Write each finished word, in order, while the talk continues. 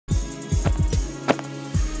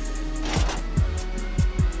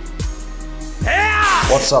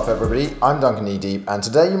What's up everybody, I'm Duncan Kneedeep, and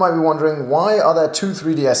today you might be wondering why are there two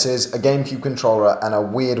 3DSs, a Gamecube controller and a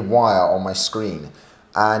weird wire on my screen.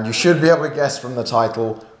 And you should be able to guess from the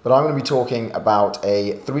title, but I'm going to be talking about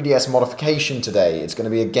a 3DS modification today. It's going to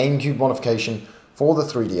be a Gamecube modification for the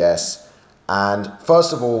 3DS. And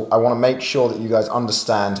first of all, I want to make sure that you guys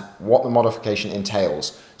understand what the modification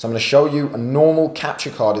entails. So I'm going to show you a normal capture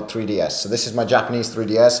carded 3DS. So this is my Japanese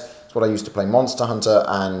 3DS. It's what I used to play Monster Hunter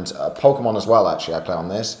and Pokemon as well, actually, I play on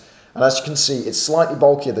this. And as you can see, it's slightly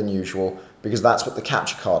bulkier than usual because that's what the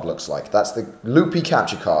capture card looks like. That's the Loopy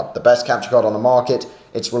capture card, the best capture card on the market.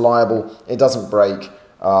 It's reliable, it doesn't break,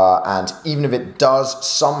 and even if it does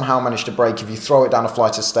somehow manage to break, if you throw it down a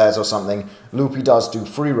flight of stairs or something, Loopy does do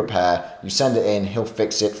free repair. You send it in, he'll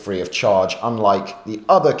fix it free of charge, unlike the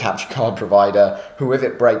other capture card provider, who if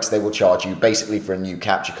it breaks, they will charge you basically for a new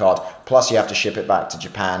capture card, plus you have to ship it back to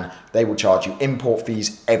Japan. They will charge you import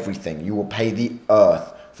fees, everything. You will pay the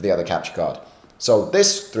earth for the other capture card. So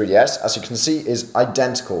this 3DS, as you can see, is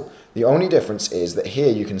identical. The only difference is that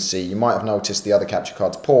here you can see, you might have noticed the other capture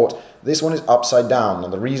card's port, this one is upside down.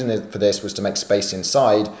 And the reason for this was to make space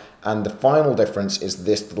inside, and the final difference is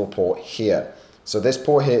this little port here. So this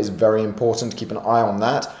port here is very important, keep an eye on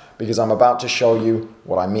that, because I'm about to show you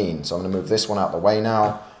what I mean. So I'm going to move this one out of the way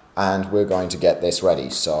now, and we're going to get this ready.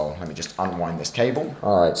 So let me just unwind this cable.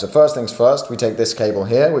 Alright, so first things first, we take this cable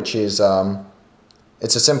here, which is,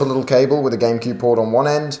 it's a simple little cable with a Gamecube port on one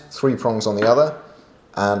end, 3 prongs on the other.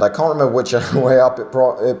 And I can't remember which way up it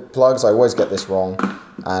plugs, I always get this wrong.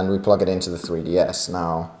 And we plug it into the 3DS.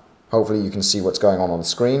 Now, hopefully you can see what's going on the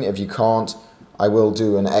screen. If you can't, I will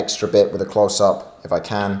do an extra bit with a close-up if I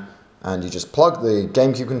can. And you just plug the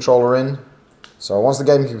Gamecube controller in. So once the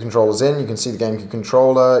Gamecube controller is in, you can see the Gamecube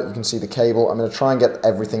controller, you can see the cable. I'm going to try and get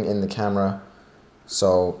everything in the camera.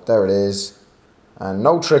 So there it is. And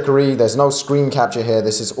no trickery, there's no screen capture here.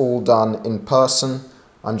 This is all done in person.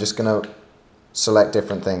 I'm just going to select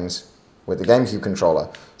different things with the Gamecube controller.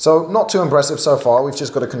 So not too impressive so far, we've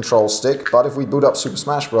just got a control stick, but if we boot up Super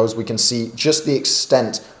Smash Bros, we can see just the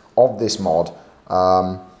extent of this mod.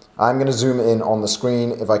 I'm going to zoom in on the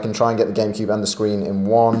screen. If I can try and get the Gamecube and the screen in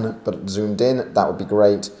one, but zoomed in, that would be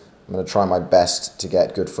great. I'm going to try my best to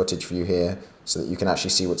get good footage for you here so that you can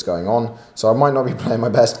actually see what's going on. So I might not be playing my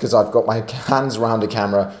best because I've got my hands around a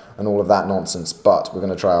camera and all of that nonsense, but we're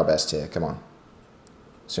going to try our best here. Come on.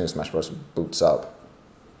 As soon as Smash Bros boots up.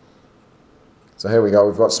 So here we go,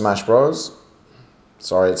 we've got Smash Bros.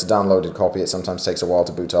 Sorry, it's a downloaded copy, it sometimes takes a while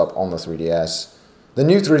to boot up on the 3DS. The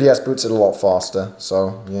new 3DS boots it a lot faster,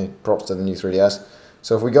 so yeah, props to the new 3DS.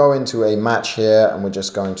 So if we go into a match here, and we're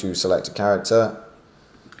just going to select a character,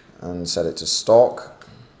 and set it to stock.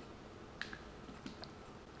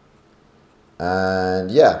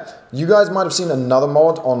 And yeah, you guys might have seen another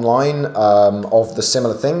mod online of the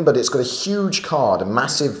similar thing, but it's got a huge card, a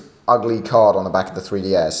massive ugly card on the back of the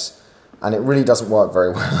 3DS, and it really doesn't work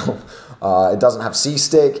very well. It doesn't have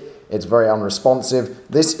C-Stick, it's very unresponsive.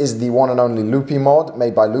 This is the one and only Loopy mod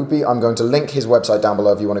made by Loopy. I'm going to link his website down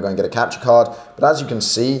below if you want to go and get a capture card, but as you can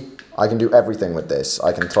see, I can do everything with this.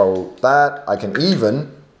 I can throw that, I can even,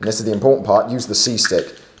 and this is the important part, use the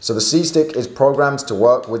C-Stick. So the C-Stick is programmed to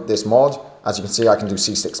work with this mod. As you can see, I can do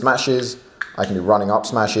C-Stick smashes, I can do running up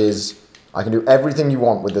smashes, I can do everything you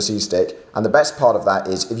want with the C-Stick. And the best part of that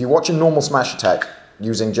is, if you watch a normal smash attack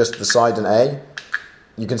using just the side and A,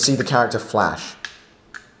 you can see the character flash.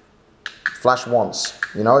 Flash once,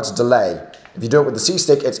 you know, it's a delay. If you do it with the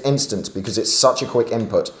C-Stick, it's instant because it's such a quick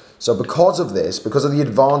input. So because of this, because of the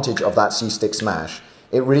advantage of that C-Stick smash,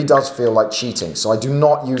 it really does feel like cheating, so I do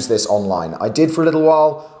not use this online. I did for a little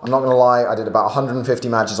while, I'm not going to lie, I did about 150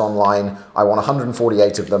 matches online, I won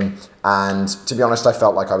 148 of them, and to be honest, I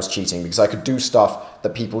felt like I was cheating because I could do stuff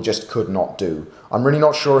that people just could not do. I'm really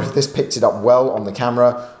not sure if this picked it up well on the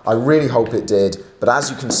camera, I really hope it did, but as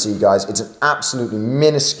you can see guys, it's an absolutely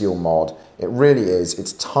minuscule mod. It really is.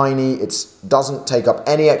 It's tiny, it doesn't take up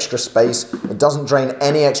any extra space, it doesn't drain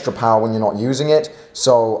any extra power when you're not using it.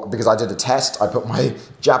 So, because I did a test, I put my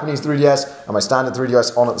Japanese 3DS and my standard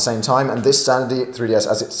 3DS on at the same time, and this standard 3DS,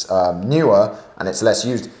 as it's newer and it's less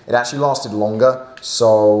used, it actually lasted longer.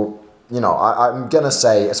 So, you know, I'm gonna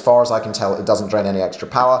say, as far as I can tell, it doesn't drain any extra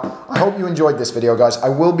power. I hope you enjoyed this video, guys. I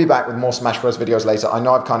will be back with more Smash Bros videos later. I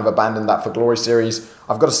know I've kind of abandoned that For Glory series.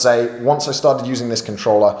 I've got to say, once I started using this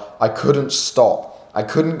controller, I couldn't stop. I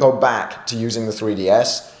couldn't go back to using the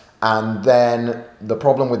 3DS. And then the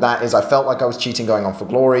problem with that is I felt like I was cheating going on For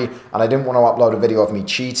Glory, and I didn't want to upload a video of me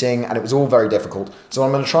cheating, and it was all very difficult. So what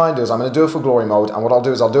I'm going to try and do is I'm going to do a For Glory mode, and what I'll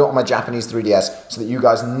do is I'll do it on my Japanese 3DS so that you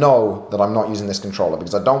guys know that I'm not using this controller,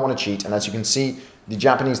 because I don't want to cheat. And as you can see, the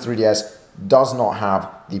Japanese 3DS does not have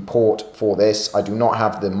the port for this. I do not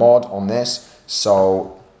have the mod on this,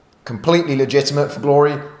 so completely legitimate for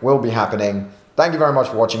Glory will be happening. Thank you very much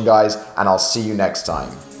for watching, guys, and I'll see you next time.